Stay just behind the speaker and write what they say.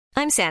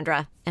I'm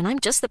Sandra, and I'm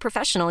just the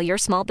professional your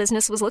small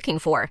business was looking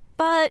for.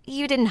 But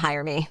you didn't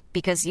hire me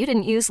because you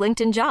didn't use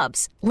LinkedIn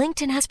Jobs.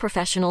 LinkedIn has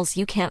professionals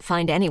you can't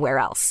find anywhere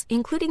else,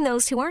 including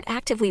those who aren't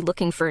actively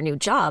looking for a new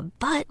job,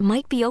 but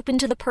might be open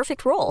to the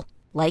perfect role,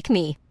 like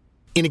me.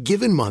 In a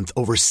given month,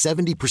 over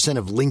 70%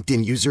 of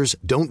LinkedIn users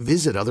don't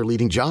visit other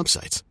leading job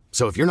sites.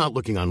 So if you're not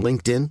looking on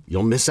LinkedIn,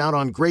 you'll miss out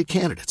on great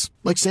candidates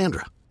like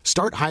Sandra.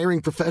 Start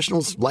hiring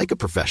professionals like a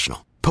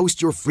professional.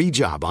 Post your free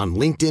job on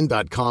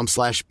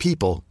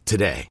linkedin.com/people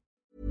today.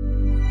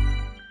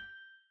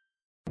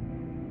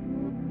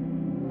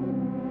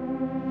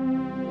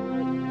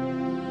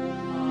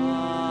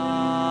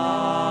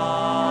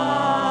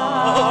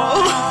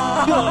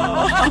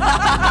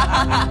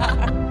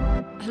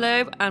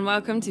 Hello and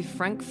welcome to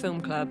Frank Film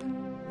Club,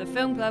 the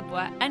film club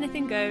where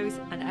anything goes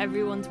and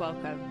everyone's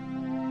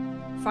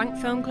welcome. Frank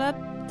Film Club,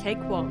 take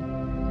one.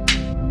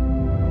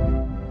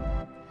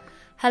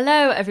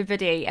 Hello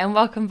everybody and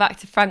welcome back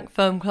to Frank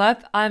Film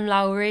Club. I'm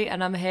Lowry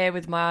and I'm here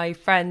with my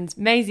friends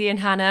Maisie and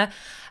Hannah,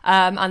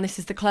 and this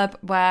is the club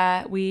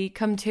where we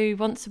come to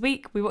once a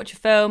week. We watch a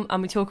film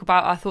and we talk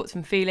about our thoughts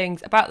and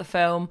feelings about the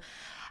film.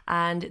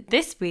 And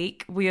this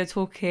week we are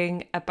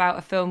talking about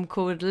a film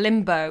called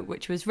Limbo,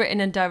 which was written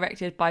and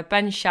directed by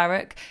Ben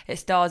Sharrock. It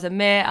stars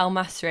Amir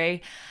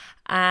El-Masry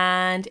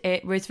and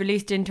it was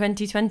released in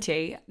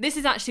 2020. This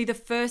is actually the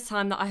first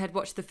time that I had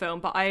watched the film,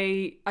 but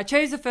I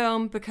chose the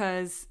film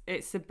because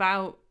it's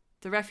about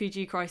the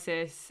refugee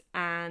crisis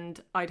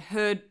and I'd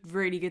heard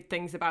really good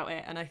things about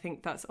it, and I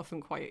think that's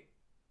often quite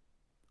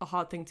a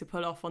hard thing to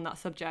pull off on that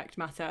subject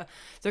matter.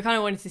 So I kind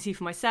of wanted to see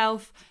for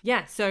myself.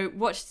 Yeah, so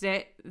watched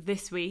it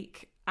this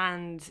week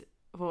and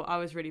well, I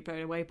was really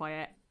blown away by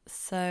it.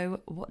 So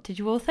what did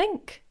you all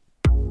think?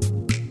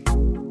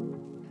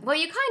 Well,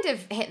 you kind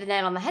of hit the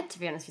nail on the head, to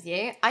be honest with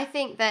you. I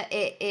think that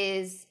it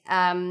is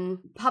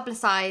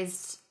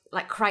publicised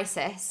like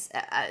crisis,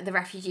 the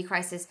refugee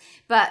crisis,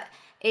 but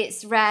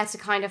it's rare to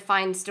kind of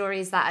find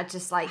stories that are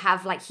just like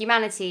have like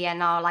humanity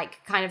and are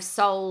like kind of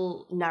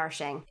soul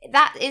nourishing.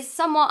 That is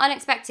somewhat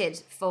unexpected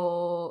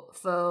for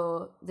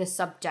the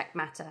subject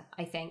matter,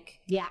 I think.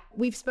 Yeah,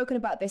 we've spoken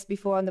about this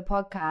before on the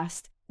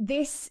podcast.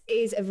 This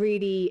is a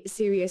really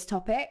serious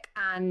topic,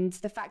 and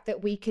the fact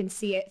that we can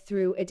see it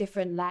through a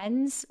different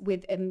lens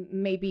with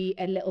maybe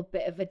a little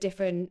bit of a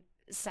different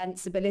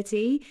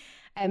sensibility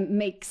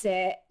makes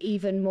it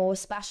even more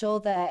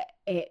special that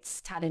it's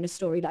telling a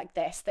story like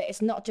this, that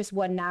it's not just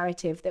one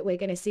narrative that we're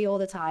going to see all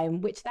the time,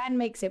 which then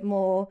makes it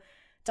more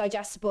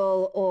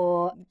digestible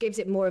or gives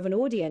it more of an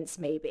audience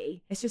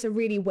maybe. It's just a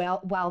really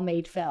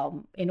well-made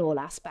film in all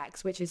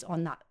aspects, which is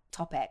on that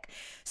topic.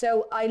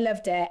 So I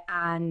loved it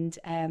and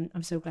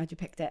I'm so glad you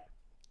picked it.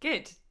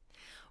 Good.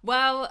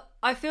 Well,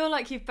 I feel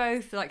like you've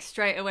both like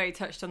straight away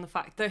touched on the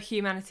fact that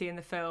humanity in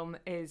the film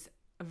is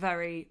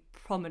very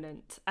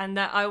prominent, and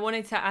that I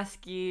wanted to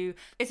ask you,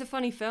 it's a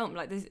funny film,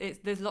 like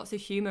there's lots of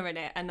humour in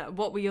it, and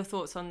what were your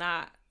thoughts on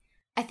that?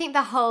 I think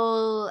the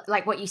whole,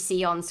 like what you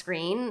see on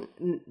screen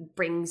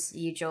brings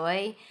you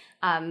joy.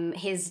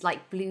 His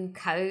like blue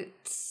coat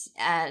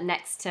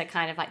next to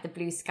kind of like the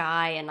blue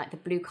sky and like the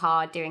blue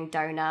car doing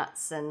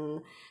donuts.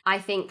 And I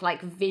think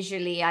like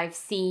visually I've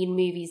seen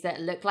movies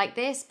that look like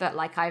this, but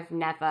like I've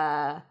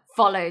never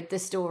followed the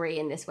story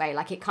in this way.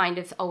 Like it kind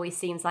of always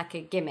seems like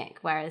a gimmick,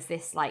 whereas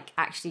this like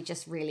actually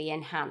just really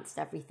enhanced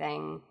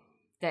everything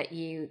that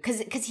you,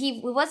 because he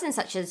was in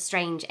such a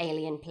strange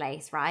alien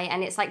place, right?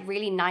 And it's like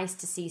really nice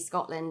to see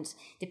Scotland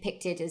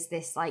depicted as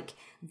this like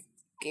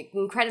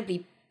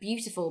incredibly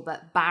beautiful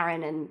but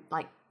barren and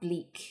like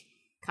bleak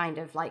kind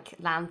of like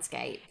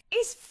landscape.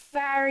 It's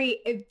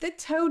the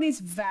tone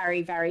is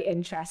very, very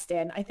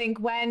interesting. I think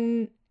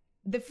when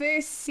the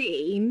first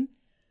scene,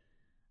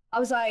 I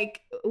was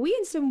like, are we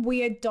in some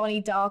weird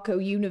Donnie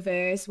Darko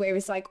universe where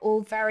it's like all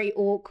very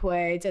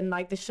awkward and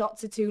like the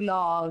shots are too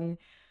long?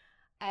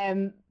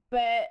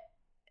 But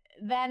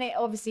then it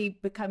obviously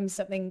becomes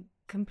something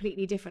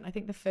completely different. I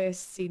think the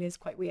first scene is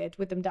quite weird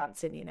with them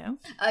dancing, you know?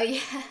 Oh,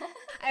 yeah.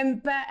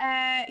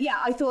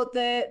 I thought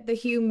the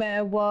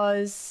humour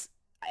was...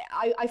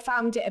 I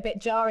found it a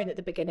bit jarring at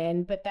the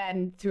beginning, but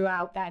then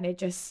throughout then it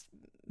just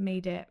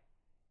made it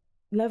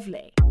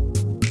lovely.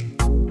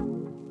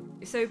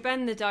 So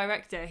Ben, the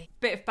director,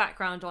 bit of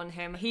background on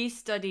him. He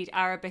studied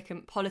Arabic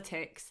and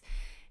politics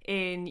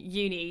in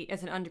uni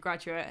as an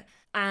undergraduate,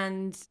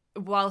 and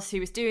whilst he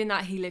was doing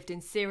that he lived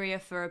in Syria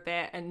for a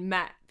bit and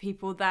met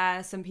people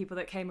there, some people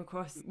that came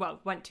across,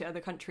 went to other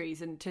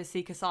countries and to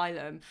seek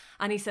asylum.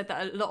 And he said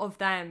that a lot of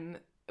them,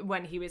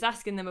 when he was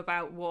asking them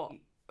about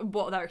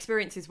what their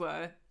experiences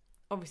were,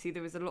 obviously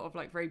there was a lot of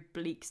like very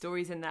bleak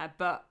stories in there,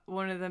 but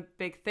one of the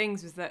big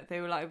things was that they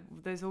were like,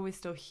 there's always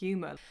still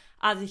humour.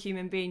 As a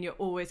human being, you're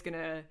always going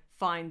to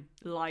find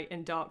light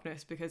in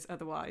darkness, because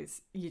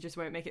otherwise you just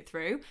won't make it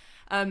through.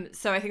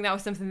 So I think that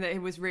was something that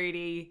it was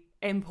really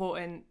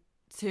important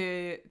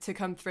to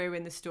come through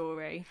in the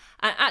story.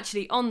 And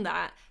actually on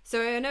that,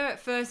 so I know at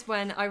first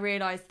when I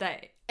realised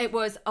that it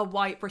was a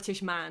white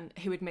British man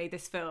who had made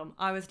this film,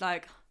 I was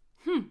like,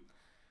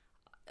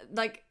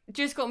 like,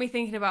 just got me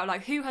thinking about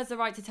like who has the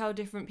right to tell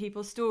different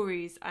people's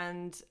stories,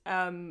 and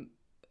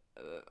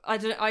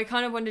I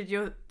kind of wondered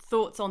your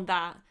thoughts on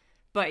that.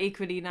 But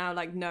equally now,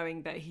 like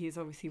knowing that he's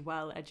obviously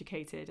well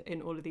educated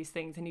in all of these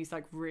things, and he's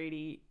like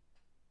really,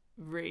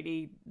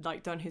 really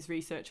like done his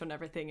research on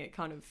everything, it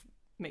kind of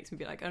makes me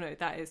be like, oh no,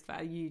 that is fair.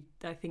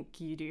 I think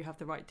you do have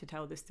the right to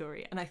tell this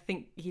story, and I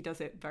think he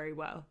does it very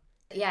well.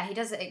 Yeah, he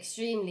does it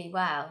extremely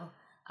well.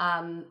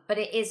 But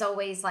it is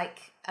always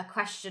like a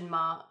question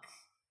mark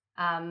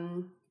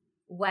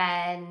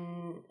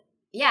when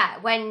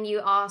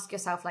you ask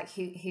yourself like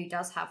who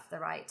does have the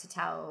right to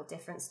tell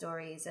different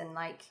stories, and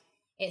like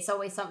it's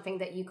always something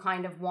that you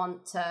kind of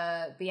want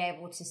to be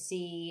able to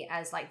see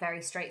as like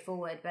very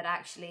straightforward, but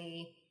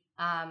actually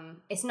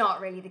it's not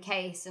really the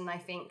case. And I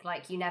think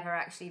like you never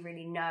actually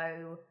really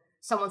know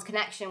someone's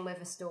connection with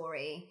a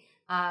story.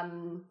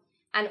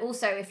 And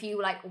also if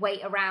you like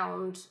wait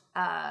around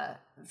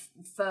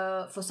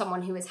for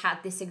someone who has had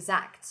this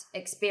exact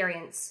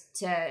experience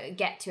to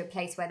get to a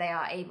place where they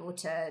are able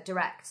to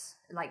direct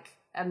like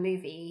a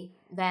movie,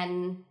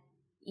 then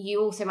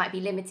you also might be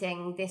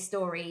limiting this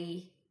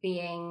story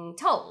being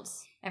told.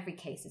 Every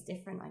case is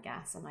different, I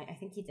guess, and I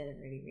think he did a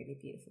really, really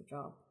beautiful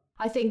job.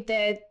 I think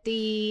that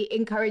the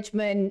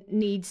encouragement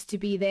needs to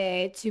be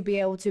there to be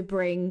able to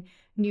bring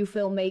new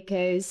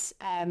filmmakers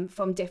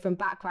from different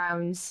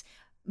backgrounds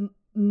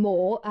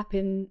more up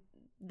in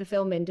the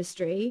film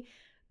industry.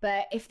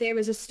 But if there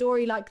is a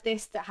story like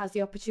this that has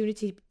the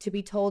opportunity to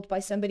be told by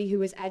somebody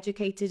who is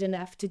educated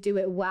enough to do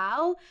it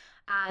well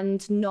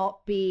and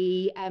not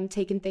be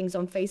taking things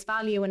on face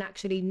value and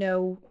actually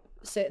know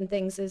certain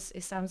things, as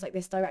it sounds like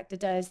this director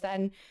does,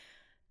 then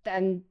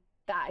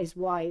that is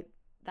why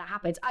that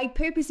happens. I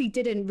purposely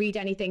didn't read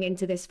anything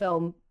into this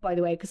film, by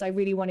the way, because I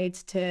really wanted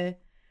to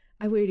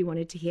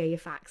hear your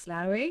facts,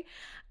 Lowry.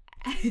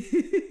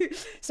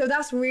 So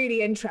that's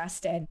really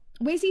interesting.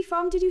 Where's he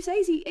from, did you say?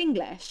 Is he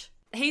English?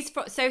 He's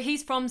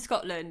from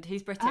Scotland.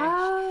 He's British.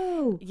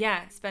 Oh.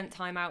 Yeah, spent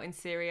time out in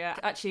Syria.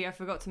 Actually, I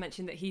forgot to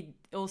mention that he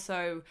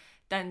also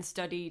then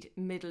studied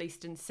Middle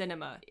Eastern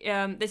cinema.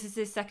 This is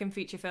his second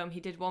feature film.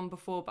 He did one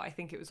before, but I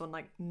think it was on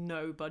like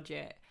no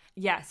budget.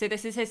 Yeah, so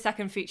this is his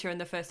second feature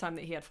and the first time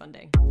that he had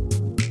funding.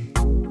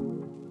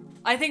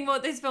 I think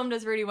what this film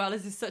does really well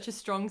is there's such a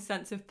strong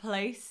sense of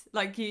place.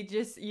 Like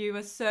you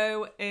are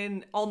so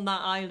on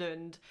that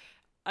island,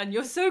 and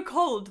you're so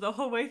cold the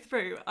whole way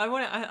through. I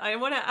want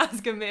to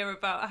ask Amir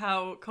about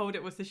how cold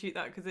it was to shoot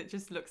that, because it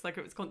just looks like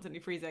it was constantly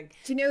freezing.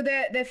 Do you know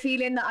the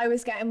feeling that I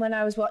was getting when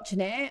I was watching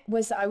it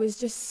was that I was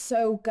just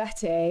so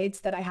gutted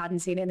that I hadn't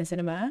seen it in the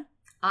cinema.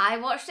 I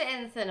watched it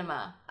in the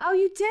cinema. Oh,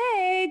 you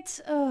did?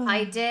 Oh.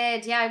 I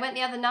did. Yeah, I went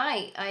the other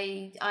night.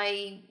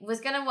 I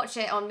was going to watch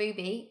it on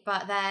Mubi,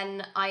 but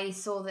then I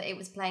saw that it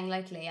was playing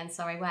locally, and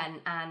so I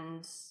went,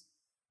 and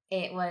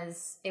it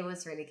was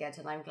really good,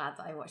 and I'm glad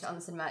that I watched it on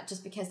the cinema,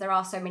 just because there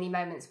are so many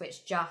moments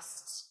which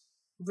just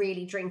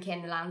really drink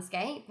in the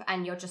landscape,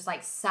 and you're just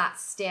like sat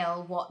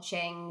still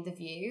watching the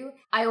view.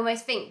 I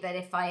almost think that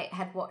if I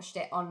had watched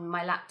it on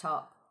my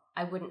laptop,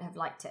 I wouldn't have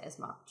liked it as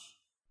much.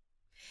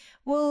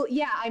 Well,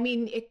 yeah, I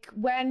mean,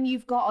 when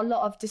you've got a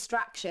lot of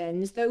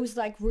distractions, those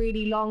like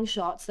really long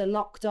shots, they're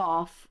locked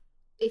off.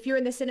 If you're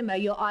in the cinema,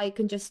 your eye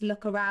can just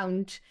look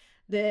around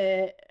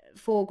the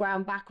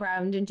foreground,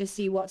 background, and just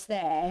see what's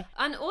there.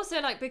 And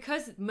also, like,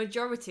 because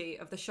majority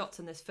of the shots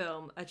in this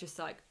film are just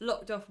like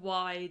locked off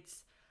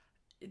wides,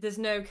 there's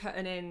no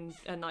cutting in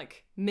and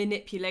like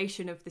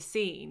manipulation of the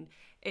scene.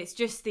 It's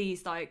just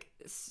these like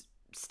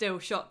still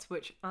shots,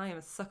 which I am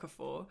a sucker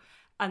for,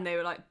 and they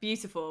were like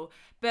beautiful.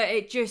 But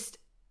it just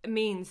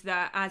means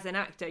that as an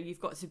actor, you've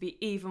got to be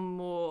even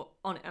more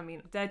on it. I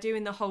mean, they're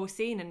doing the whole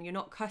scene, and you're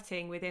not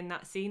cutting within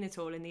that scene at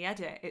all in the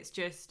edit. It's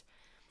just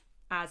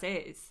as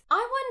is.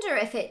 I wonder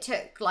if it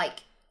took like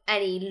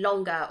any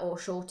longer or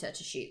shorter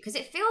to shoot, because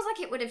it feels like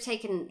it would have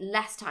taken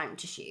less time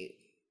to shoot,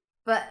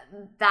 but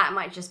that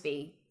might just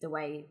be the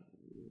way,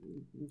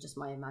 just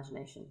my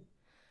imagination.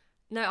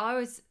 No, I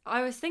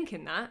was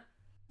thinking that.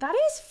 That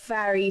is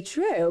very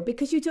true,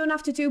 because you don't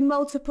have to do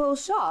multiple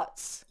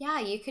shots. Yeah,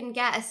 you can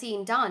get a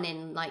scene done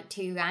in like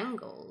 2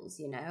 angles,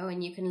 you know,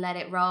 and you can let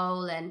it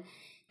roll. And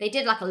they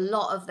did like a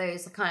lot of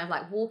those kind of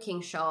like walking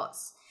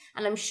shots.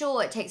 And I'm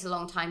sure it takes a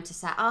long time to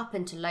set up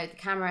and to load the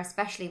camera,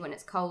 especially when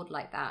it's cold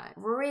like that.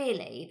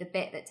 Really, the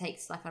bit that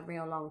takes like a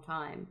real long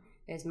time,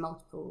 there's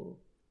multiple,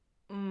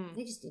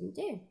 they just didn't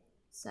do.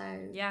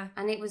 So, yeah.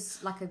 And it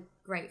was like a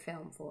great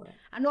film for it.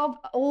 And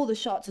all the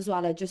shots as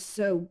well are just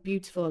so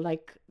beautiful.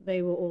 Like,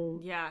 they were all...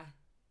 Yeah.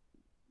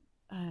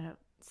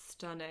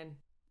 Stunning.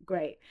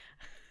 Great.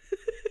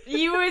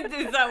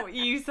 Is that what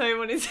you so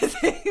wanted to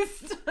say?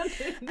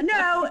 Stunning?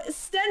 No,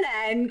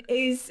 stunning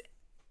is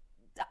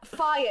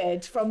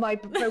fired from my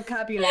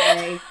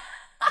vocabulary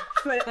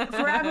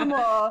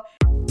forevermore.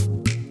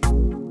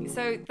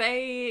 So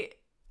they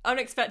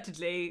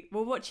unexpectedly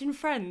were watching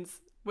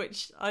Friends,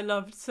 which I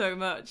loved so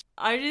much.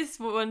 I just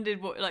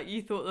wondered what like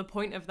you thought the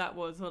point of that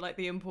was, or like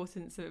the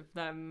importance of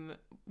them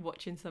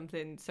watching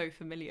something so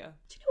familiar.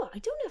 Do you know what? I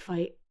don't know if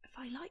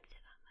I liked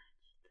it that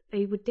much.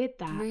 they did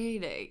that.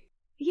 Really?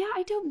 Yeah,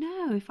 I don't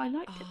know if I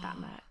liked it that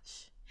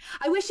much.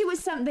 I wish it was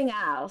something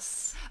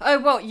else. Oh,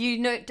 well,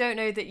 don't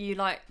know that you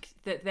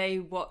that they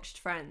watched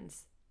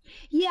Friends.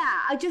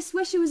 Yeah, I just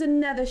wish it was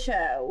another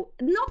show.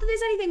 Not that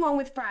there's anything wrong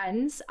with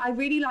Friends. I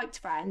really liked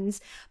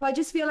Friends. But I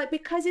just feel like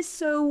because it's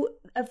so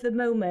of the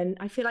moment,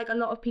 I feel like a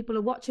lot of people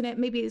are watching it.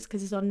 Maybe it's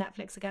because it's on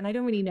Netflix again. I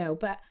don't really know.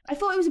 But I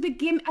thought it was a bit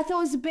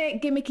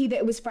gimmicky that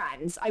it was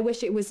Friends. I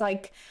wish it was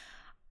like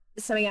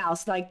something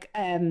else, like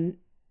MasterChef.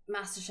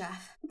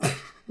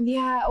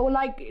 Yeah, or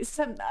like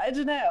some, I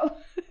don't know.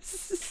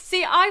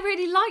 See, I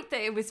really liked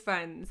that it was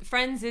Friends.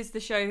 Friends is the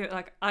show that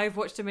like I've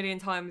watched a million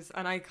times,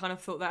 and I kind of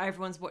thought that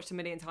everyone's watched a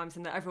million times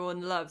and that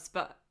everyone loves,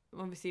 but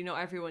obviously not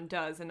everyone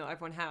does and not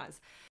everyone has.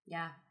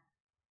 Yeah,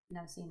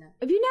 never seen it.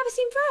 Have you never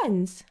seen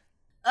Friends?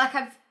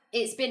 Like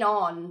it's been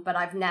on, but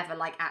I've never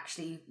like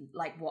actually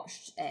like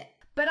watched it.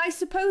 But I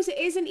suppose it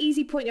is an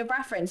easy point of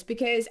reference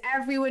because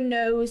everyone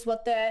knows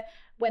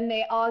when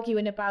they're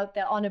arguing about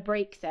the on a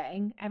break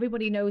thing,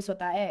 everybody knows what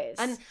that is.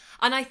 And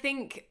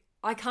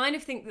I kind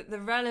of think that the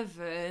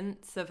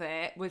relevance of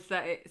it was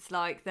that it's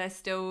like they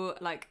still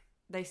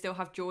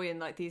have joy in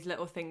like these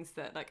little things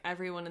that like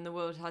everyone in the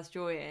world has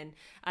joy in,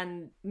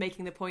 and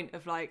making the point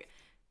of like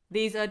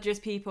these are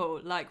just people,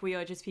 like we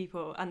are just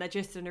people, and they're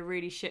just in a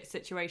really shit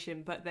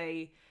situation, but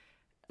they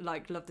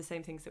like love the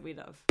same things that we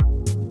love.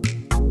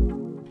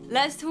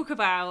 Let's talk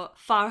about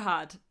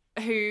Farhad,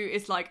 who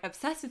is like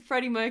obsessed with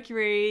Freddie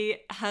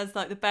Mercury, has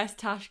like the best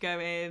tash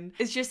going.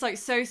 It's just like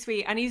so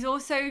sweet, and he's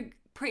also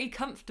pretty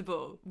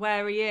comfortable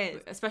where he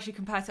is, especially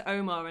compared to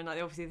Omar. And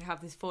like obviously they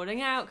have this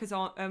falling out because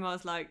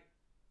Omar's like,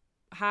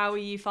 how are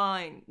you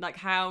fine? Like,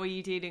 how are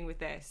you dealing with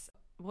this?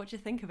 What do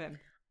you think of him?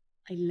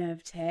 I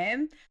loved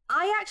him.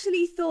 I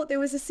actually thought there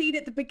was a scene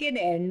at the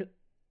beginning.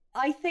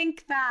 I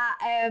think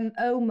that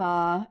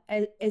Omar,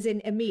 as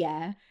in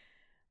Amir,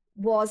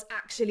 was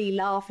actually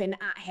laughing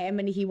at him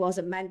and he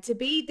wasn't meant to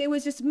be. There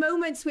was just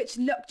moments which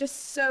looked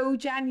just so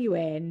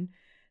genuine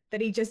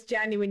that he just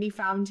genuinely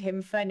found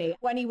him funny.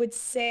 When he would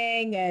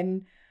sing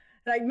and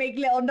like make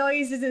little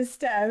noises and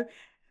stuff,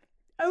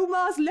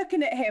 Omar's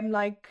looking at him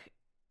like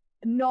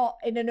not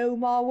in an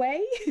Omar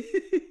way.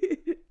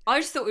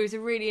 I just thought he was a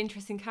really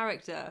interesting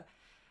character.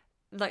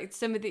 Like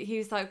he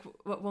was like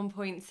at one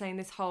point saying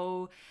this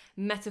whole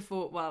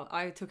metaphor. Well,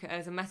 I took it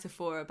as a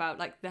metaphor about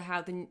like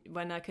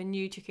when like a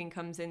new chicken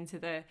comes into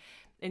the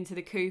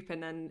coop,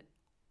 and then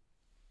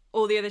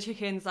all the other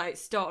chickens like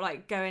start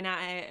like going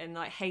at it and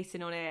like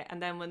hating on it,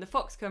 and then when the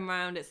fox come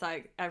around, it's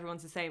like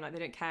everyone's the same. Like they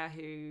don't care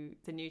who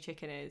the new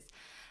chicken is.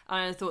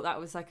 And I thought that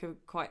was like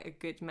quite a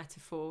good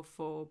metaphor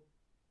for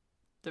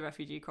the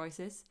refugee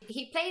crisis.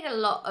 He played a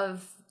lot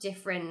of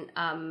different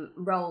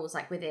roles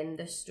like within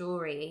the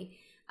story.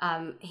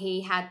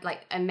 He had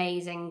like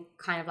amazing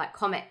kind of like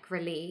comic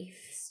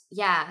reliefs.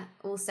 Yeah.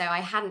 Also, I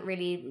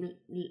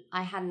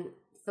hadn't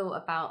thought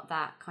about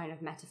that kind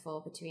of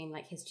metaphor between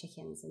like his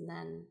chickens and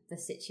then the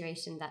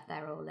situation that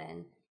they're all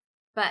in.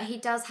 But he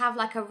does have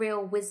like a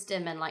real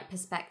wisdom and like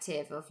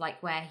perspective of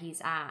like where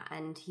he's at,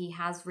 and he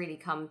has really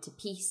come to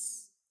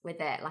peace with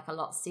it like a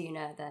lot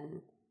sooner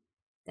than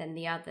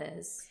the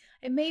others.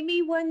 It made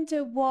me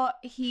wonder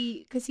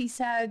because he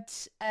said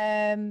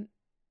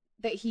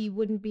that he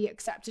wouldn't be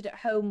accepted at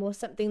home or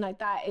something like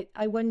that.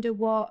 I wonder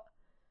what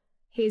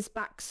his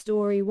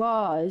backstory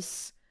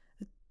was.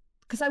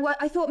 Because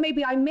I thought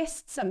maybe I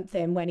missed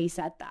something when he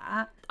said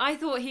that. I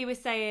thought he was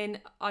saying,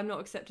 I'm not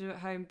accepted at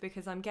home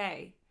because I'm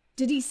gay.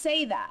 Did he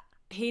say that?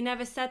 He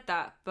never said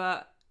that,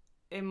 but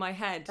in my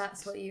head...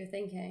 That's what you were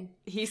thinking.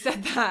 He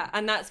said that,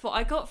 and that's what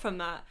I got from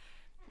that.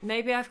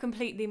 Maybe I've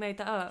completely made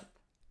that up.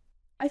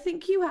 I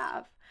think you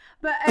have.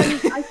 But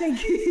I think...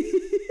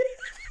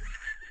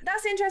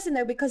 That's interesting,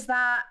 though, because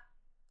that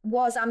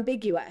was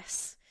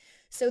ambiguous.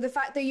 So the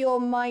fact that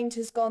your mind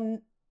has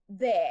gone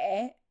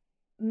there,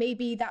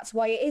 maybe that's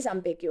why it is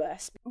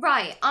ambiguous.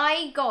 Right.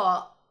 I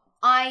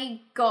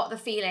got the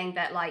feeling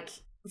that, like,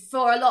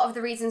 for a lot of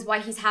the reasons why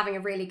he's having a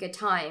really good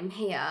time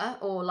here,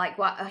 or, like,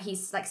 what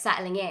he's, like,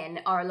 settling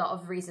in, are a lot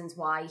of reasons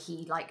why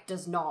he, like,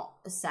 does not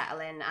settle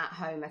in at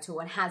home at all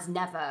and has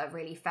never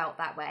really felt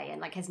that way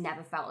and, like, has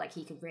never felt like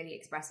he could really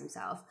express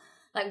himself.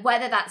 Like,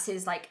 whether that's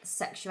his, like,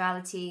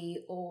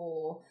 sexuality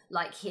or,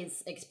 like,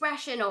 his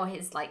expression or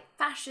his, like,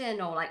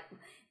 fashion or, like,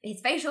 his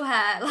facial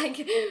hair,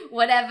 like,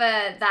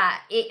 whatever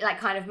that it, like,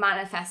 kind of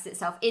manifests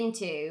itself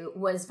into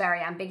was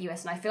very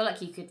ambiguous. And I feel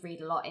like you could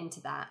read a lot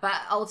into that. But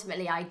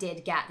ultimately, I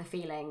did get the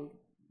feeling,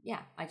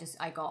 yeah,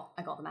 I got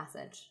the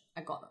message.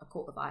 I caught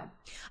the vibe.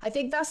 I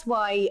think that's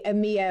why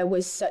Amir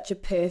was such a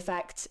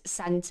perfect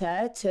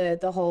center to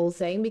the whole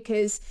thing,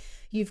 because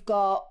you've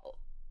got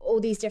all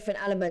these different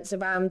elements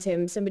around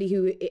him, somebody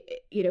who,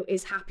 you know,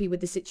 is happy with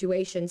the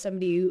situation,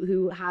 somebody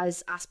who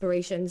has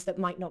aspirations that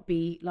might not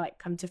be like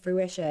come to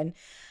fruition.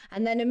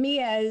 And then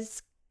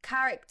Amir's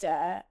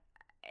character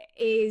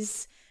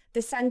is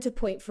the center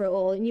point for it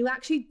all. And you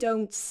actually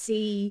don't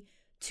see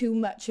too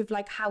much of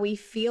like how he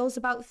feels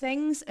about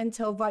things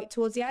until right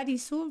towards the end.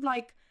 He's sort of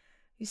like,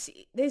 you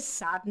see, there's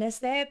sadness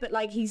there, but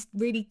like he's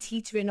really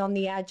teetering on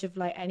the edge of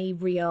like any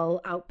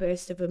real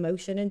outburst of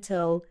emotion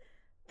until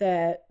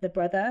the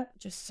brother,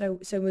 just so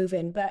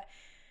moving. But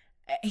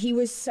he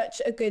was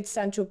such a good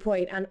central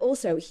point, and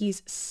also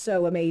he's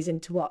so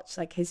amazing to watch.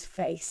 Like his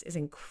face is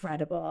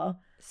incredible.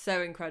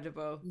 So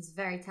incredible. He's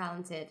very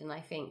talented, and I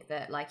think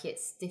that like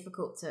it's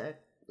difficult to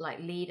like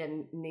lead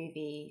a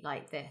movie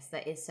like this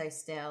that is so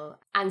still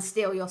and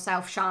still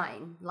yourself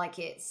shine. Like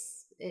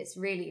it's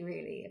really,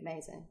 really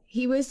amazing.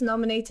 He was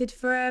nominated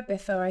for a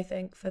Biffa, I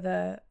think, for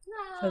the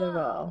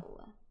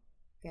role.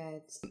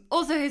 Good.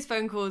 Also, his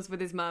phone calls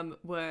with his mum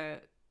were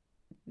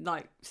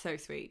like so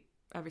sweet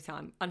every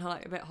time, and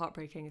like a bit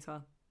heartbreaking as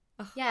well.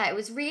 Ugh. Yeah, it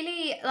was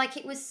really like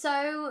it was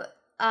so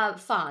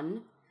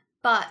fun,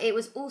 but it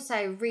was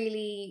also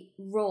really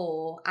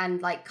raw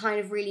and like kind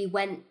of really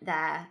went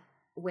there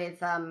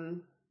with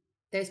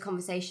those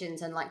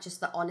conversations and like just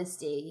the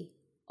honesty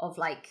of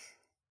like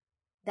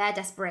their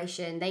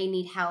desperation. They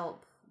need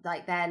help,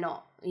 like they're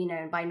not, you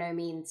know, by no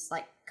means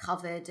like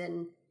covered,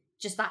 and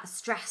just that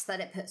stress that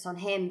it puts on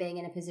him being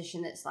in a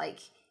position that's like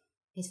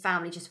his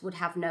family just would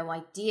have no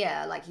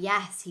idea. Like,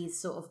 yes, he's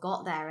sort of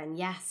got there, and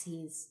yes,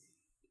 he's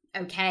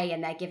okay,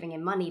 and they're giving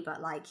him money,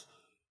 but like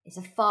it's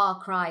a far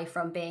cry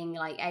from being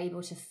like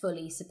able to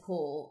fully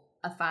support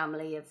a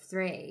family of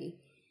 3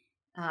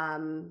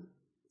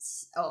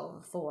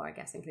 or 4, I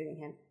guess, including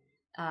him.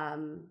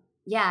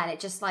 Yeah, and it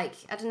just like,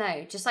 I don't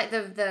know, just like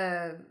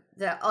the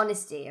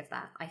honesty of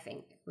that, I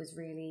think, was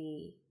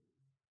really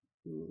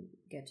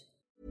good.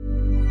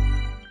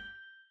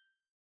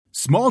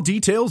 Small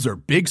details are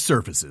big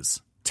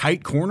surfaces.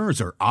 Tight corners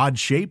are odd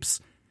shapes.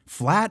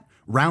 Flat,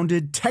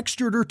 rounded,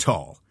 textured, or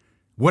tall.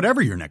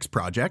 Whatever your next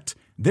project,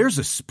 there's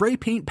a spray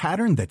paint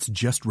pattern that's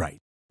just right.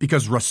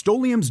 Because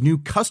Rust-Oleum's new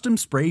Custom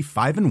Spray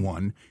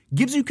 5-in-1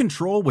 gives you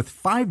control with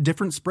 5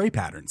 different spray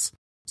patterns.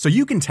 So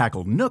you can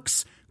tackle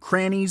nooks,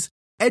 crannies,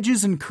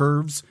 edges, and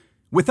curves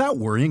without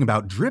worrying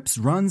about drips,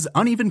 runs,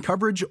 uneven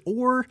coverage,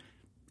 or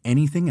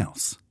anything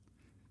else.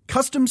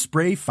 Custom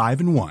Spray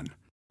 5-in-1.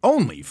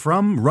 Only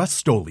from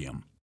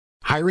Rust-Oleum.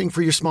 Hiring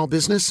for your small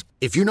business?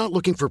 If you're not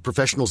looking for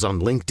professionals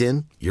on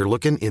LinkedIn, you're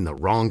looking in the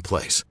wrong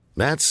place.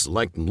 That's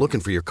like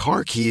looking for your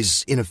car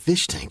keys in a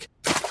fish tank.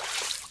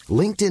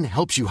 LinkedIn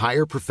helps you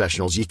hire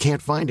professionals you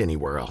can't find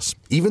anywhere else,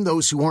 even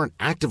those who aren't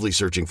actively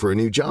searching for a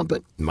new job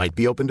but might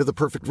be open to the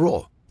perfect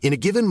role. In a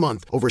given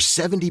month, over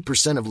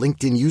 70% of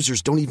LinkedIn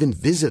users don't even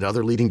visit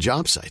other leading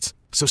job sites.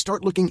 So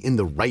start looking in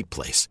the right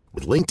place.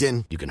 With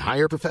LinkedIn, you can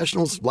hire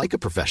professionals like a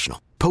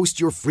professional. Post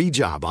your free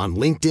job on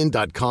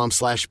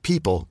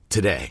linkedin.com/people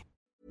today.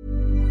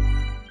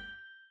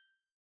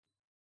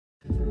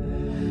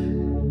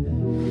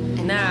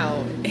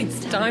 Now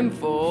it's time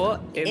for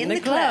In the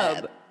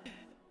Club.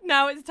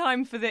 Now it's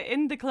time for the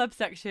In the Club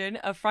section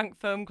of Frank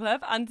Film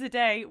Club, and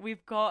today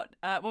we've got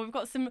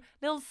some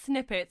little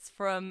snippets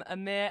from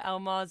Amir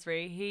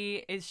El-Masry.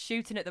 He is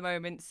shooting at the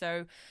moment,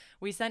 so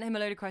we sent him a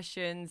load of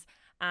questions,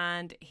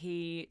 and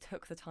he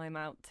took the time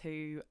out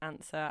to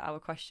answer our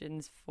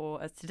questions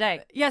for us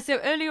today. Yeah, so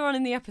earlier on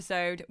in the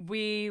episode,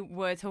 we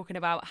were talking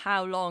about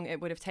how long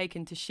it would have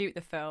taken to shoot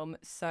the film.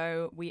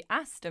 So we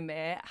asked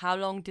Amir, how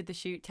long did the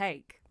shoot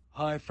take?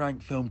 Hi,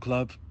 Frank Film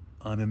Club.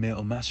 I'm Amir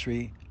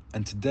El-Masry,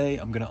 and today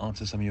I'm going to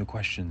answer some of your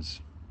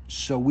questions.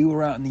 So we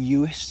were out in the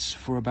US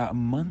for about a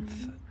month.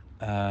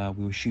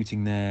 We were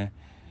shooting there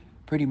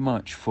pretty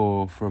much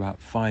for about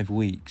 5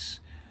 weeks.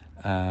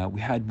 We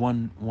had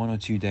one or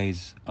 2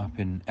 days up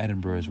in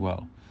Edinburgh as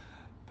well,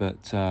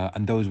 but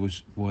and those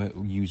were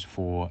used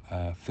for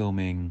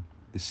filming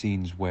the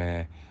scenes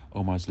where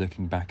Omar's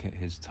looking back at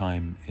his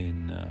time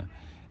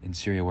in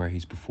Syria, where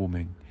he's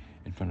performing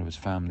in front of his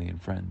family and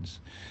friends.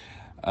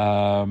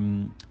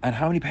 And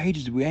how many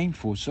pages did we aim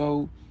for?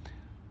 So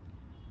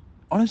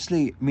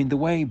honestly, I mean, the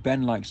way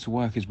Ben likes to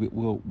work is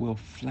we'll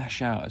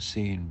flesh out a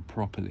scene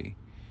properly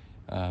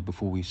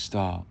before we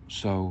start.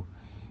 So,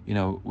 you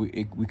know,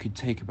 we could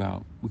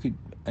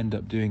end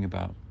up doing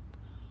about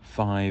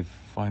five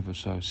or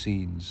so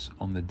scenes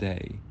on the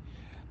day.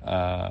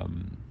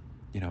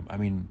 You know, I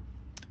mean,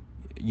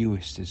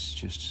 US is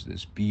just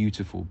this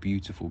beautiful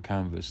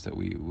canvas that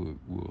we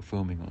were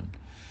filming on.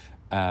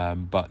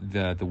 But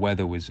the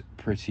weather was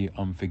pretty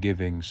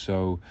unforgiving.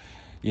 So,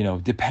 you know,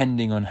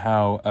 depending on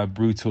how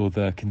brutal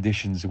the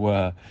conditions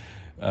were,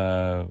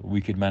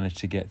 we could manage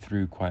to get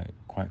through quite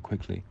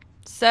quickly.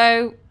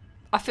 So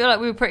I feel like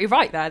we were pretty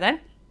right there then.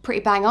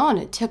 Pretty bang on.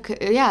 It took,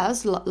 yeah, it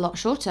was a lot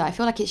shorter. I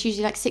feel like it's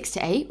usually like 6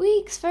 to 8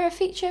 weeks for a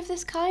feature of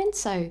this kind.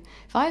 So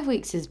 5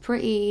 weeks is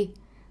pretty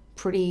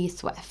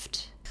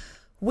swift.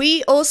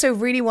 We also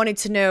really wanted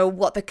to know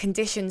what the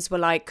conditions were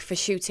like for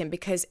shooting,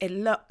 because it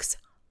looks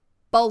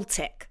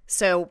Baltic.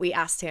 So we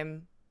asked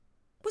him,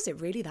 was it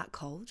really that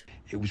cold?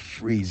 It was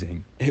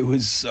freezing. It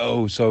was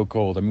so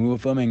cold. I mean, we were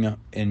filming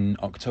in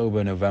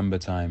October, November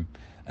time,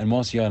 and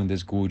whilst the island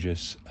is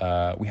gorgeous,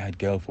 we had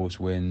gale force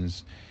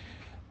winds.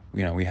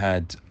 You know, we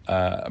had,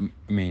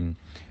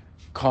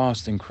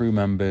 cast and crew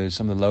members,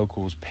 some of the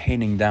locals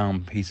pinning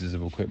down pieces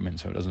of equipment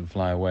so it doesn't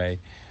fly away.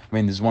 I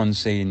mean, there's one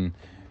scene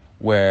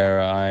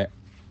where I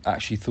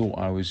actually thought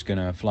I was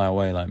gonna fly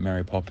away like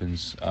Mary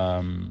Poppins.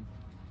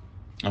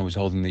 I was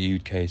holding the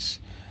Ood case,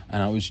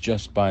 and I was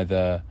just by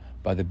the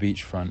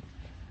beachfront,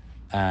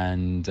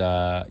 and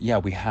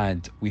we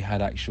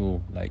had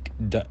actual like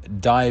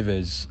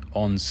divers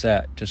on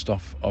set just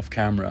off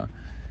camera,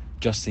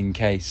 just in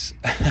case.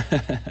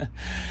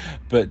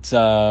 but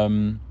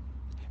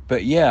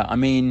yeah, I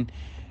mean,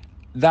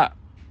 that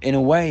in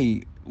a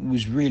way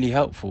was really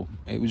helpful.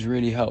 It was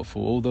really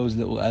helpful. All those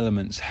little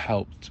elements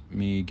helped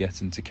me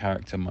get into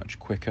character much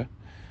quicker,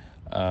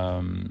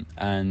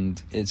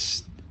 and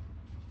it's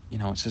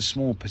a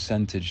small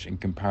percentage in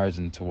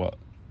comparison to what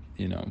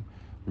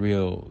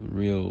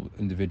real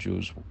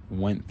individuals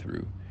went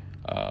through.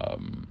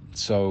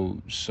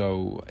 So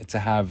to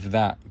have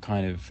that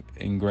kind of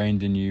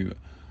ingrained in you,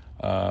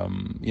 at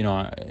the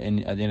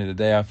end of the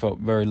day, I felt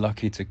very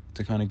lucky to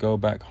kind of go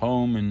back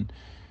home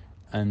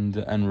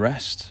and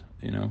rest,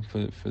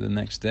 for the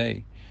next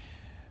day.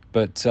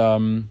 But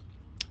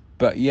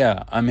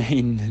yeah, I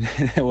mean,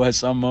 there were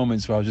some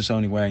moments where I was just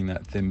only wearing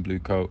that thin blue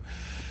coat,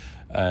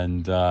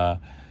 and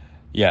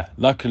yeah,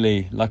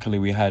 luckily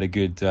we had a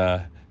good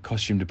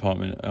costume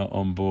department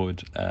on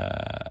board,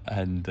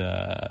 and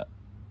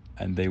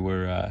they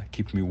were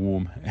keeping me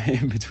warm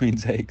in between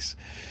takes.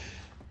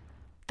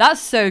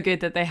 That's so good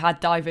that they had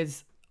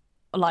divers,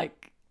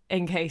 like,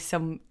 in case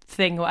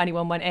something or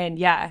anyone went in.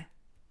 Yeah,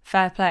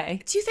 fair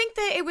play. Do you think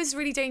that it was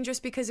really dangerous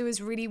because it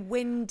was really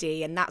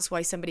windy and that's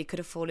why somebody could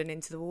have fallen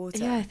into the water?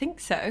 Yeah, I think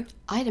so.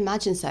 I'd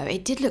imagine so.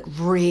 It did look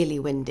really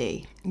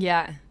windy.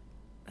 Yeah.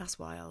 That's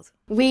wild.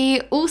 We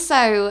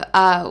also,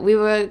 we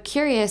were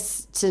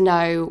curious to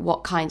know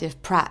what kind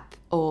of prep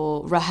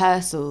or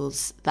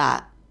rehearsals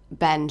that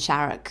Ben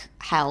Sharrock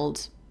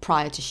held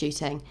prior to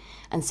shooting.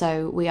 And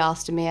so we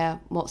asked Amir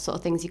what sort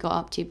of things he got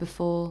up to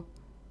before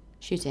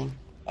shooting.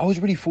 I was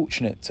really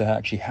fortunate to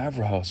actually have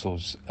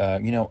rehearsals.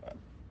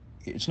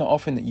 It's not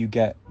often that you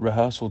get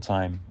rehearsal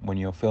time when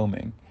you're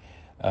filming,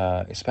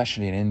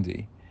 especially in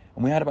indie.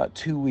 And we had about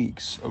 2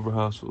 weeks of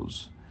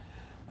rehearsals.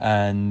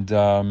 And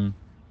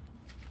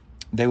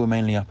they were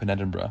mainly up in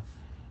Edinburgh.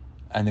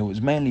 And it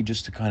was mainly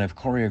just to kind of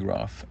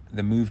choreograph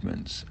the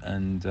movements.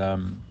 And,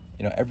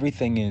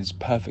 everything is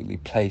perfectly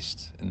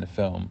placed in the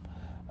film.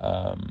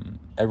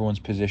 Everyone's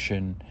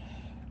position,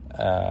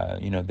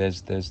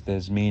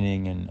 there's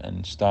meaning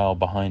and style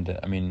behind it.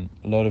 I mean,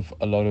 a lot of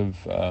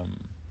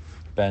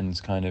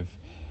Ben's kind of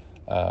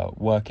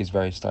work is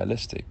very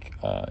stylistic.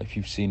 If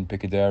you've seen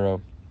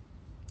Picadero,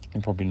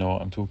 you probably know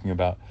what I'm talking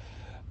about.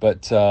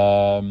 But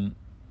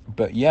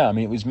yeah, I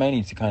mean, it was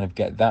mainly to kind of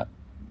get that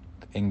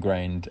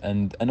ingrained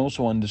and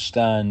also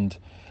understand,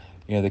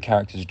 the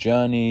character's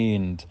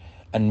journey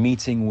and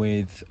meeting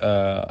with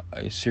a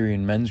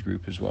Syrian men's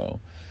group as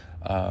well.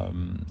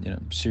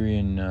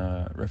 Syrian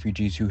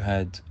refugees who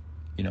had,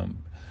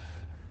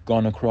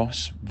 gone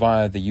across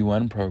via the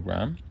UN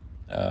program.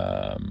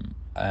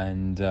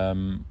 And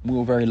we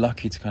were very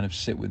lucky to kind of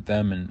sit with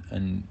them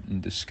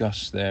and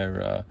discuss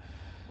their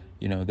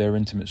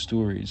intimate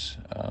stories.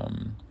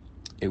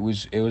 It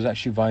was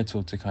actually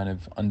vital to kind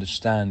of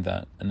understand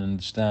that and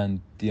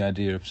understand the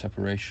idea of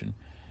separation,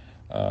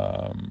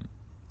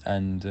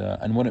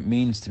 and what it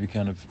means to be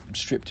kind of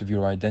stripped of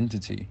your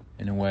identity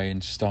in a way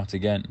and start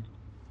again.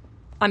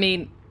 I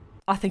mean,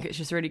 I think it's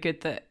just really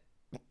good that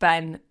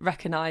Ben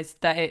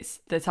recognised that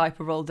it's the type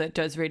of role that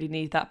does really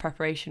need that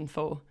preparation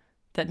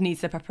that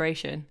needs the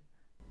preparation.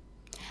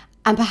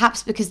 And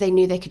perhaps because they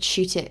knew they could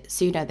shoot it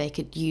sooner, they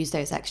could use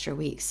those extra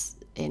weeks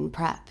in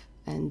prep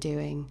and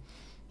doing,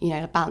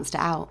 balanced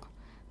it out,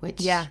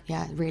 which, yeah,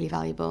 really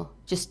valuable.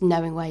 Just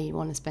knowing where you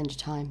want to spend your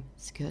time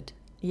is good.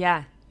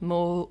 Yeah,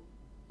 more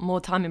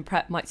time in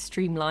prep might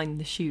streamline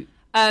the shoot.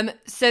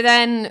 So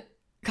then,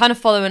 kind of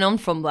following on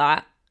from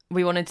that,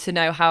 we wanted to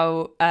know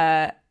how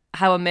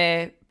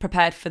Amir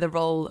prepared for the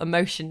role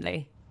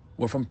emotionally.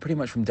 Well, pretty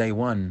much from day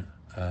one,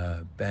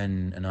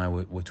 Ben and I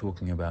were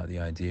talking about the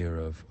idea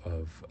of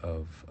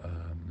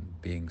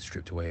being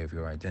stripped away of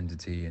your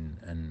identity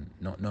and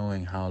not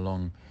knowing how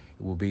long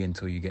it will be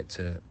until you get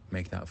to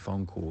make that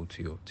phone call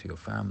to your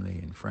family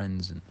and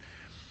friends,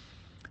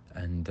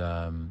 and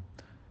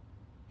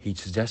he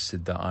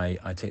suggested that I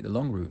take the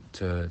long route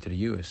to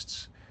the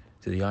Uists,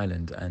 to the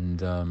island,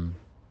 and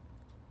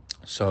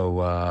so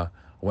I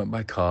went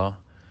by car,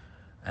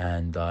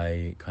 and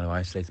I kind of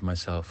isolated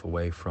myself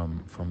away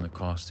from the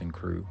cast and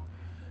crew.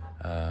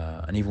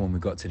 And even when we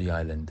got to the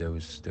island, there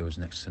was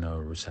next to no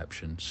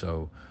reception,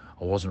 so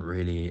I wasn't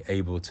really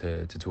able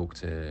to talk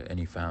to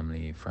any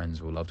family,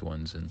 friends, or loved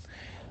ones,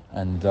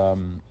 and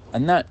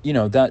that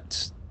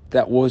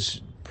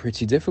was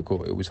pretty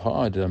difficult. It was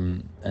hard,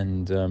 and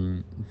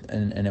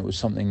it was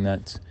something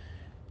that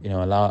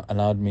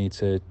allowed me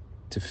to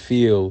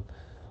feel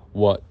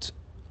what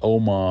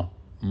Omar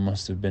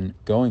must have been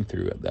going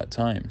through at that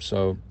time.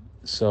 So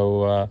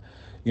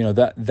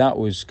that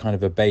was kind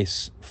of a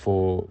base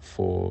for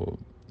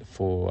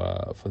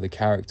the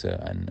character,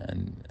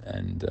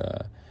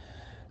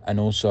 and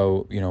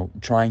also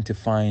trying to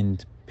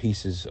find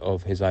pieces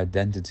of his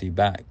identity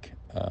back,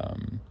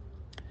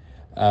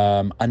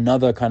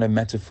 Another kind of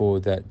metaphor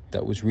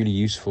that was really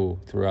useful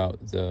throughout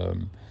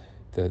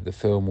the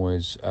film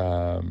was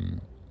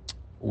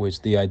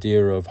the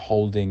idea of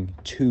holding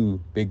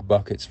 2 big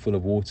buckets full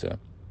of water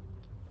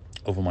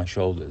over my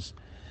shoulders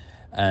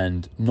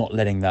and not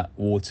letting that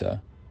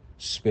water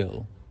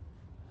spill,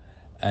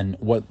 and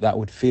what that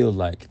would feel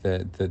like,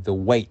 the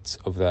weight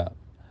of that,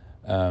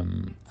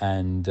 and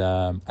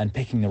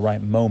picking the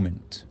right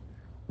moment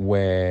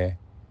where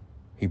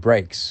he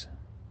breaks.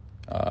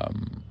 There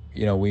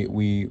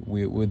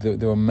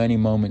were many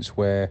moments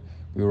where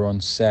we were on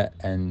set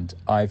and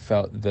I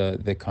felt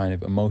the kind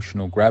of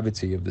emotional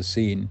gravity of the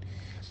scene,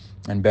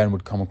 and Ben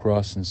would come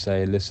across and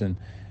say, listen,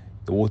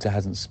 the water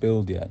hasn't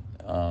spilled yet,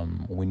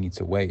 we need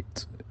to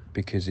wait,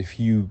 because if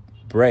you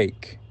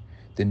break,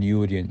 then the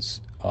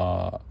audience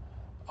are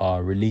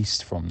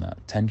released from that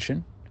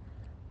tension,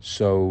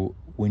 so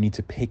we need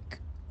to pick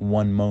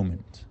one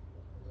moment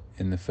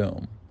in the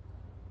film.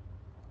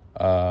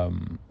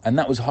 And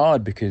that was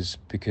hard because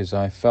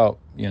I felt,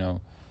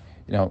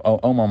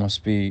 Omar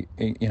must be,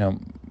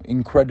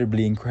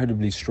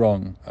 incredibly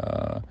strong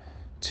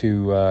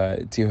to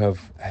have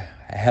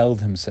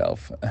held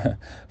himself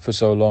for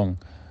so long.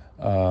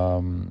 I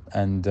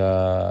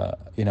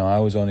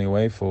was only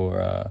away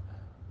for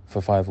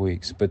 5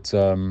 weeks, but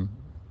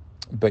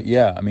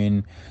yeah, I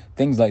mean,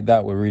 things like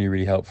that were really,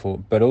 really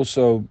helpful. But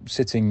also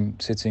sitting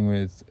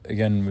with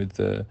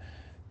the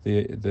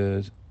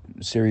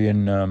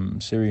Syrian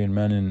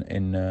men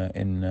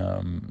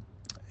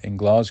in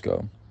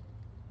Glasgow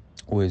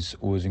was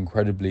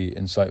incredibly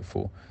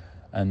insightful,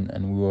 and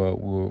we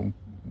were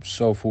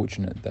so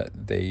fortunate that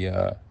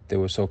they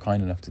were so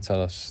kind enough to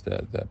tell us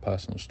their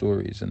personal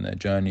stories and their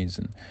journeys,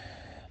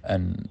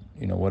 and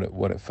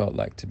what it felt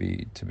like to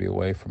be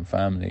away from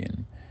family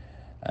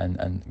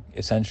and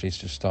essentially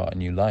to start a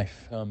new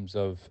life. In terms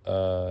of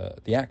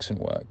the accent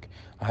work,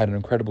 I had an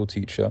incredible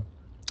teacher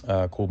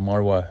called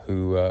Marwa,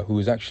 who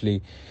was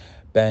actually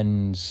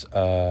Ben's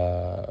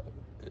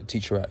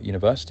teacher at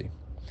university,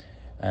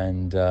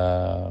 and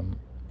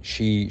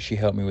she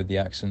helped me with the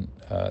accent,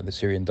 the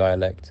Syrian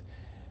dialect.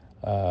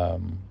 I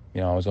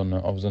was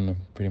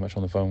pretty much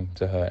on the phone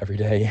to her every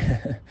day,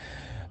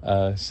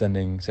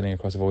 sending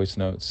across voice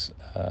notes,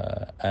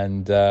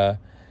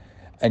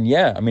 and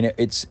yeah, I mean,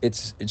 it's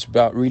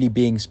about really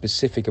being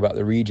specific about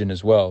the region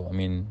as well. I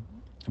mean,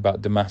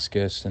 about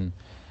Damascus and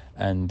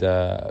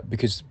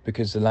because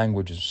the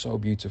language is so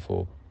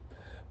beautiful,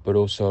 but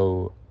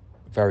also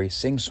very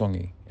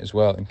sing-songy as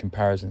well in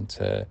comparison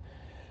to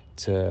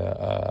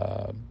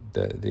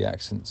the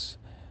accents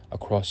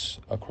across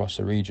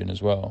the region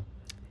as well.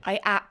 I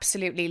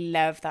absolutely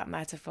love that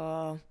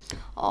metaphor.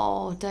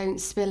 Oh, don't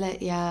spill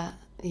it. Yeah.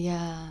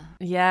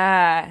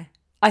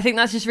 I think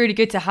that's just really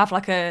good to have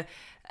like a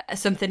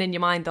something in your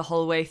mind the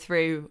whole way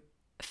through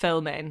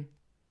filming,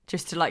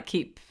 just to like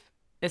keep,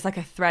 it's like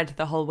a thread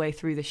the whole way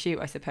through the shoot,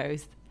 I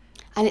suppose.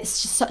 And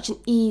it's just such an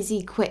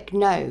easy, quick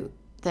note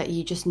that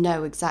you just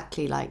know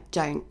exactly, like,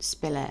 don't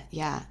spill it.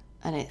 Yeah.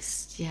 And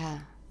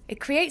it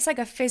creates like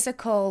a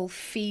physical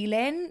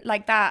feeling,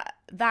 like that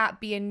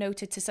being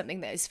noted to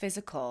something that is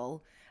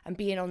physical and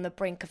being on the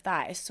brink of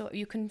that is sort of,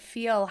 you can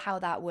feel how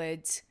that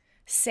would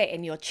sit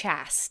in your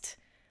chest,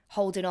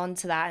 holding on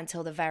to that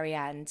until the very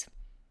end.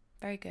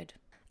 Very good.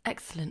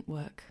 Excellent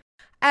work.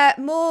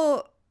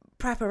 More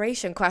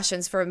preparation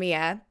questions for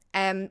Amir.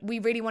 We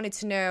really wanted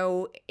to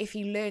know if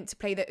you learned to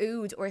play the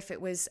oud or if it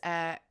was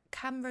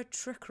camera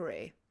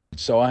trickery.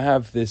 So I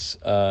have this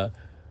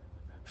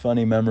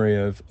funny memory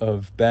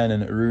of Ben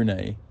and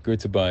Arune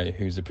Gurtabay,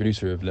 who's the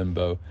producer of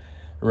Limbo,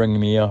 ringing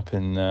me up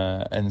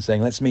and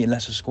saying, let's meet in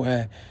Leicester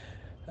Square.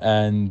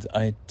 And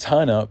I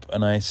turn up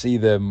and I see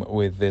them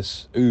with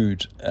this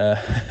oud,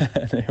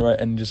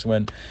 and just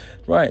went,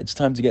 right, it's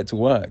time to get to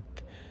work.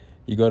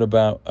 You got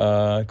about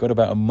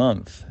a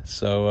month,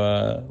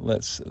 so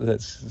let's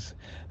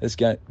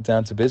get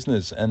down to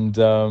business. And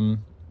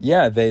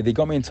they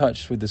got me in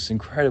touch with this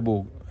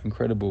incredible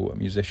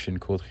musician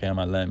called Khiam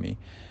Alemi,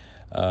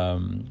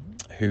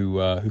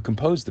 who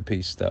composed the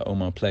piece that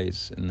Omar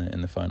plays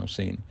in the final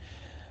scene.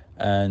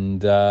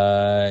 And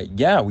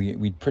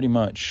we pretty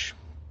much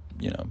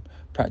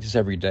practice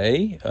every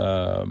day.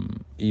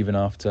 Even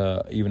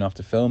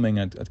after filming,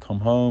 I'd come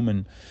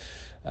home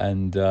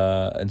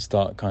and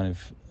start kind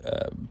of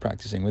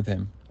practicing with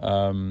him.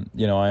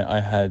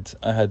 I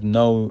had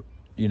no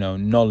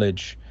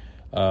knowledge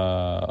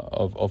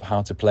of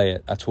how to play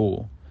it at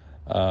all.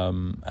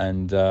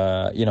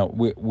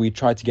 We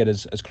tried to get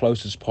as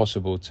close as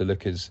possible to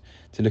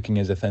looking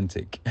as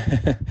authentic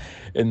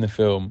in the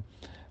film.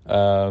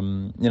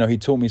 He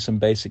taught me some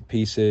basic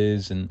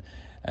pieces and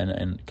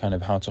kind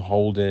of how to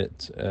hold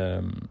it,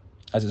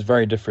 as it's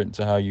very different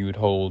to how you would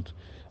hold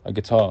a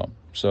guitar.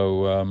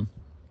 So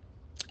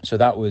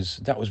that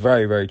was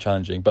very, very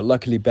challenging. But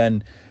luckily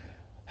Ben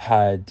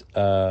had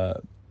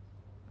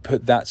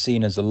put that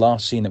scene as the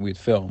last scene that we'd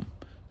film,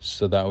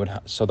 so that I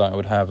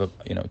would have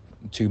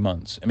 2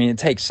 months. I mean, it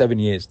takes 7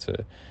 years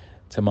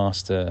to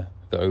master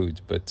the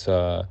oud, but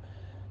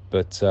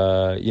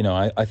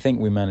I think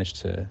we managed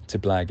to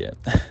blag it.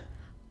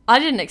 I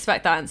didn't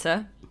expect that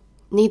answer.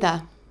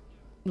 Neither.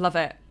 Love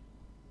it.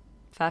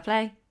 Fair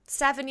play.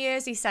 7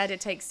 years he said it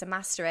takes to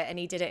master it, and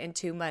he did it in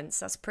 2 months.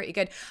 That's pretty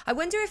good. I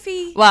wonder if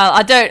he... Well,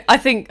 I don't know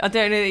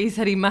that he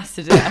said he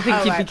mastered it. I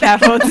think you'd be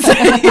careful to say.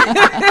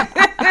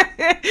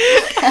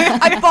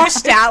 I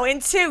boshed out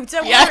in 2,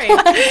 don't worry.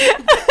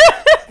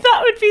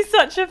 That would be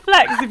such a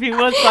flex if he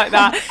was like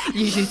that.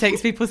 Usually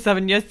takes people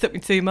 7 years, took me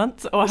 2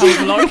 months or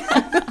however long.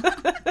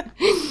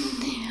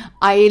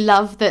 I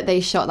love that they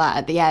shot that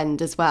at the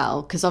end as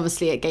well, because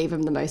obviously it gave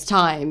him the most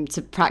time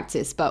to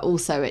practice, but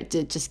also it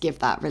did just give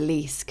that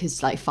release,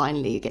 because like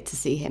finally you get to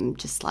see him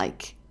just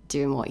like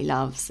doing what he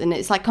loves, and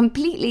it's like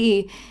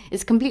completely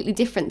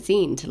different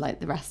scene to like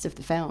the rest of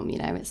the film, you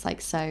know. It's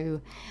like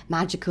so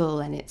magical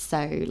and it's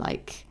so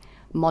like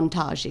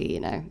montagey,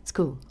 you know. It's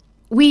cool.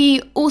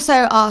 We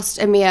also asked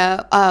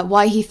Amir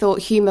why he thought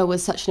humour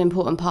was such an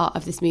important part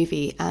of this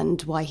movie and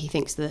why he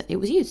thinks that it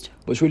was used.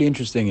 What's really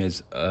interesting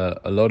is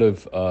a lot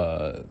of,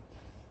 the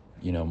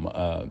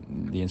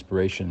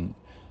inspiration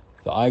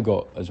that I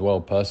got as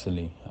well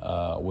personally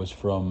was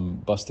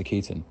from Buster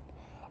Keaton.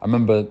 I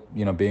remember,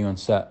 being on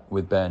set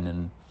with Ben,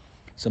 and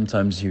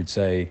sometimes he would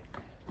say,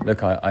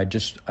 look, I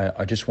just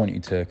want you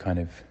to kind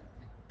of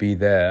be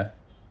there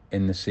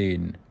in the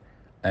scene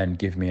and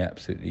give me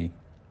absolutely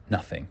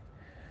nothing.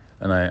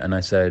 And I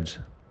said,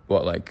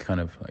 what, like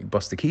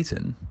Buster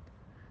Keaton,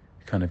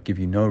 kind of give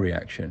you no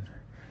reaction?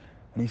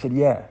 And he said,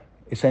 yeah,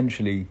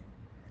 essentially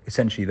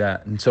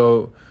that. And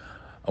so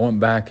I went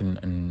back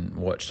and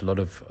watched a lot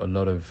of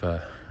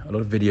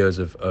videos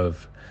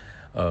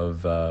of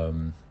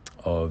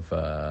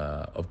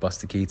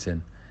Buster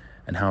Keaton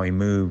and how he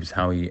moves,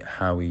 how he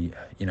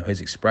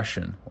his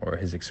expression or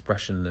his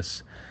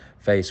expressionless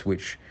face,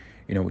 which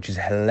is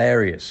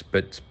hilarious,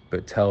 but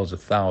tells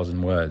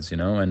 1,000 words,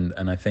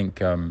 and I think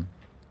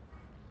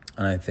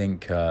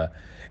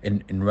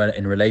in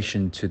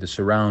relation to the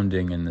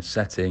surrounding and the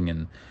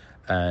setting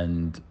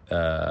and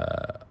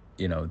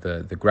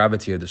the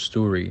gravity of the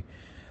story,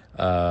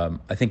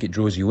 I think it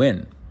draws you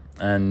in,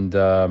 and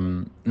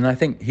I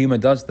think humor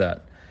does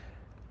that.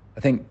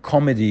 I think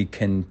comedy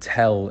can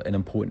tell an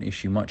important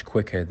issue much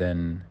quicker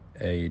than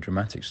a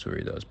dramatic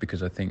story does,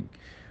 because I think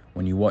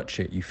when you watch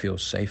it, you feel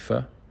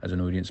safer as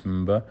an audience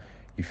member.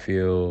 You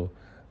feel,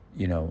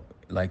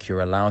 like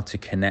you're allowed to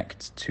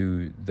connect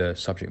to the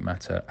subject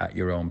matter at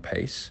your own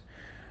pace.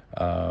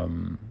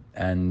 And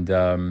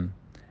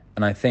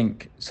I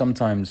think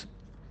sometimes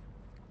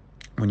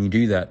when you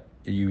do that,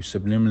 you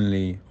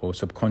subliminally or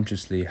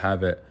subconsciously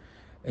have it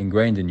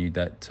ingrained in you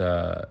that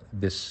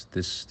this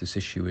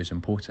issue is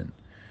important,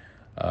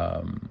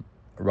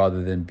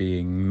 rather than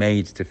being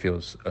made to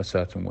feel a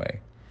certain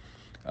way.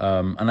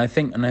 And I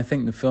think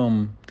the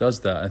film does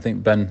that. I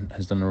think Ben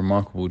has done a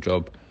remarkable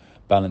job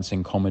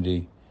balancing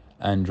comedy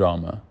and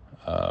drama.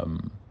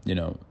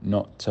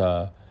 Not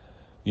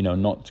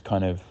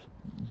kind of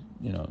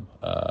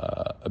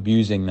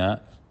abusing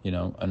that,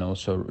 and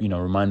also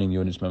reminding the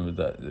audience members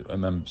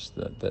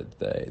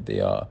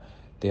that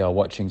they are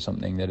watching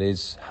something that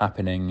is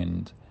happening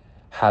and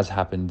has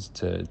happened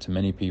to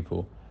many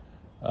people,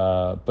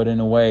 but in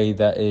a way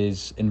that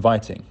is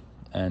inviting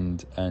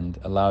and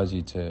allows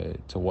you to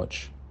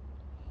watch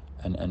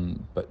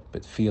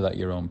but feel at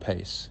your own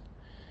pace.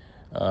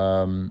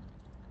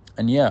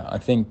 And yeah, I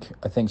think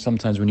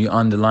sometimes when you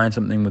underline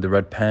something with a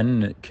red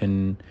pen, it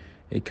can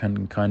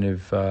kind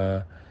of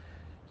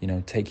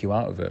take you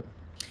out of it.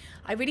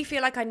 I really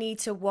feel like I need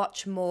to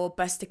watch more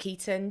Buster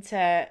Keaton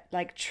to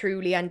like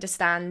truly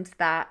understand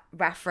that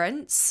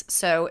reference.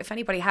 So if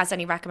anybody has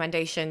any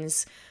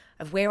recommendations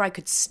of where I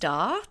could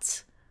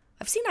start,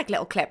 I've seen like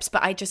little clips,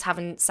 but I just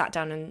haven't sat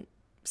down and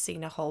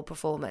seen a whole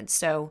performance.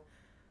 So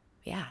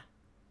yeah,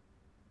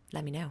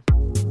 let me know.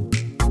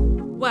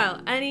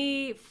 Well,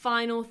 any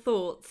final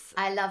thoughts?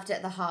 I loved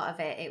at the heart of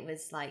it, it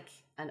was like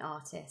an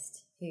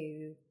artist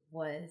who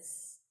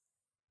was,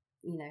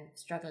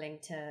 struggling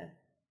to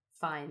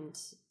find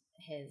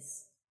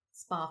his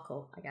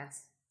sparkle, I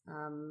guess,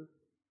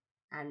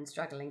 and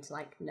struggling to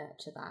like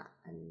nurture that.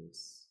 And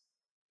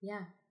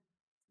yeah,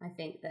 I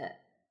think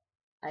that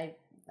I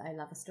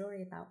love a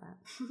story about that.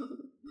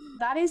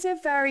 That is a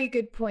very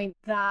good point,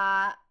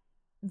 that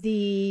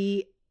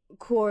the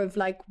core of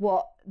like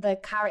what the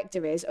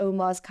character is,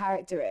 Omar's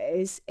character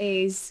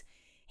is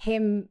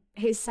him,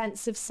 his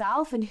sense of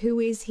self, and who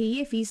is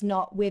he if he's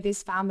not with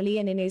his family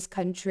and in his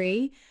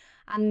country,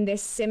 and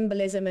this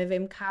symbolism of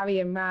him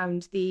carrying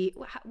around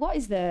what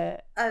is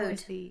the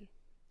ode.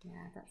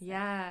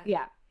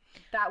 Yeah,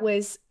 that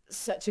was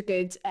such a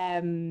good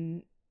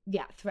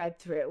thread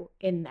through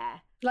in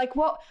there. Like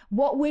what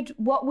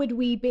would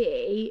we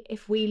be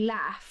if we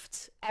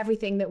left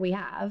everything that we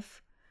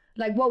have?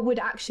 Like what would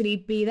actually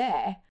be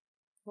there?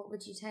 What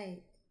would you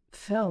take?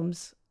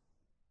 Films.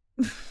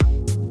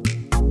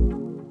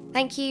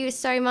 Thank you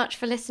so much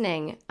for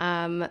listening.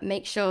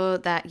 Make sure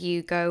that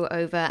you go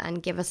over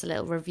and give us a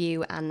little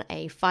review and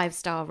a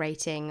 5-star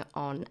rating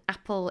on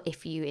Apple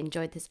if you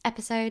enjoyed this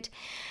episode.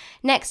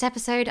 Next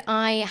episode,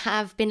 I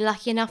have been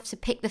lucky enough to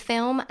pick the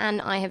film,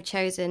 and I have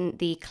chosen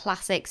the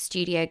classic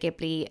Studio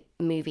Ghibli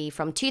movie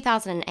from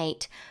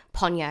 2008,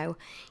 Ponyo.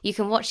 You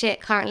can watch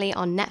it currently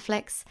on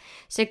Netflix,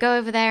 so go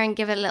over there and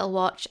give it a little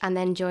watch, and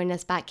then join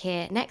us back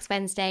here next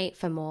Wednesday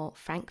for more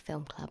Frank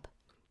Film Club.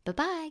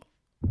 Bye-bye.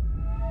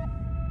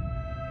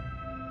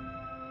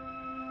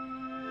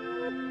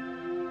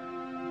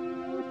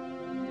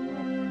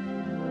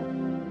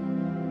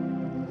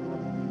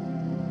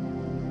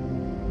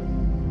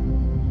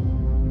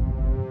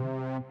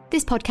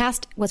 This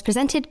podcast was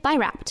presented by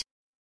Wrapped.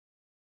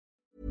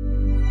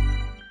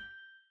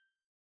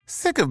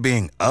 Sick of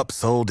being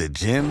upsold at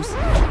gyms?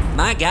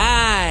 My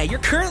guy, you're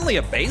currently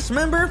a base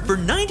member. For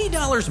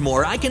 $90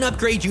 more, I can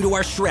upgrade you to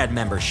our Shred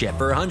membership.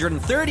 For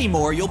 $130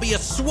 more, you'll be a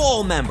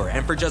Swole member.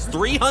 And for just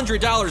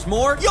 $300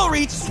 more, you'll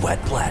reach Sweat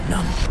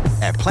Platinum.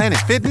 At Planet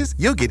Fitness,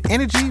 you'll get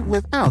energy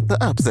without the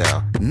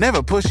upsell.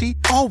 Never pushy,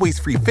 always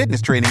free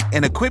fitness training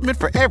and equipment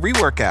for every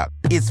workout.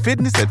 It's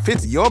fitness that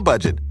fits your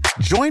budget.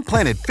 Join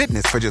Planet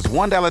Fitness for just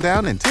 $1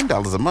 down and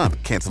 $10 a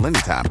month. Cancel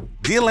anytime.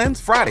 Deal ends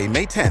Friday,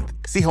 May 10th.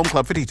 See Home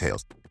Club for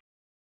details.